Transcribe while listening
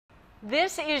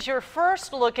This is your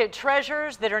first look at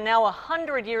treasures that are now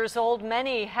 100 years old.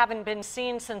 Many haven't been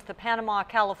seen since the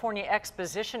Panama-California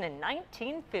Exposition in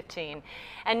 1915.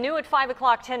 And new at 5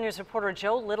 o'clock, 10 News reporter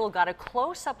Joe Little got a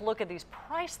close-up look at these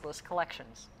priceless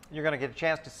collections. You're going to get a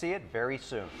chance to see it very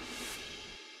soon.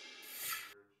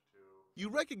 You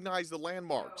recognize the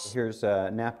landmarks. Here's a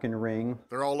napkin ring.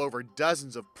 They're all over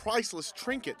dozens of priceless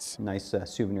trinkets. Nice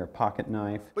souvenir pocket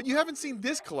knife. But you haven't seen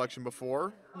this collection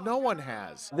before. No one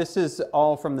has. This is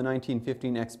all from the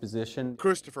 1915 Exposition.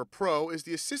 Christopher Pro is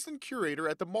the assistant curator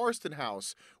at the Marston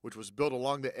House, which was built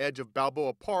along the edge of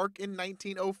Balboa Park in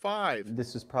 1905.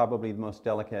 This is probably the most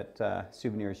delicate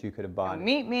souvenirs you could have bought.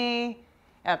 Meet me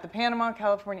at the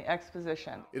Panama-California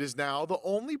Exposition. It is now the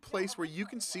only place where you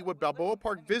can see what Balboa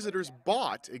Park visitors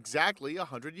bought exactly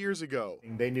 100 years ago.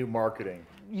 They knew marketing.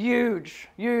 Huge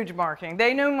marketing.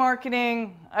 They knew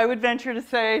marketing, I would venture to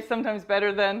say, sometimes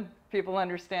better than people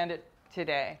understand it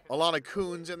today. Alana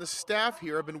Coons and the staff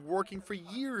here have been working for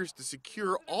years to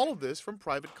secure all of this from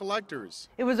private collectors.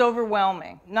 It was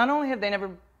overwhelming. Not only have they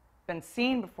never been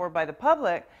seen before by the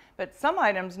public, but some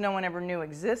items no one ever knew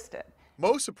existed.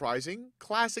 Most surprising,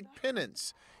 classic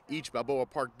pennants. Each Balboa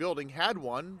Park building had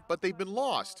one, but they've been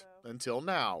lost until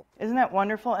now. Isn't that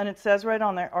wonderful? And it says right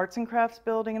on there, Arts and Crafts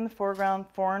building in the foreground,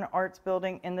 Foreign Arts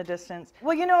building in the distance.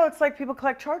 Well, you know, it's like people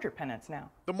collect Charger pennants now.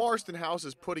 The Marston House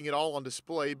is putting it all on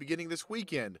display beginning this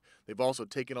weekend. They've also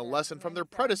taken a lesson from their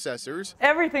predecessors.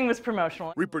 Everything was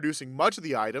promotional. Reproducing much of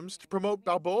the items to promote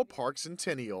Balboa Park's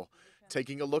centennial.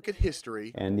 Taking a look at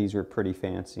history. And these were pretty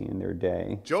fancy in their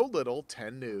day. Joe Little,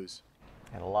 10 News.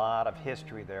 And a lot of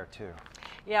history there, too.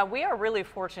 Yeah, we are really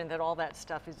fortunate that all that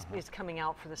stuff is coming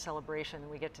out for the celebration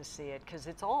and we get to see it because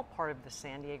it's all part of the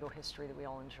San Diego history that we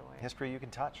all enjoy. History you can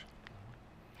touch.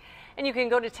 And you can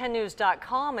go to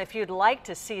 10news.com if you'd like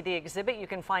to see the exhibit. You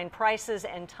can find prices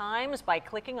and times by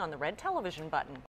clicking on the red television button.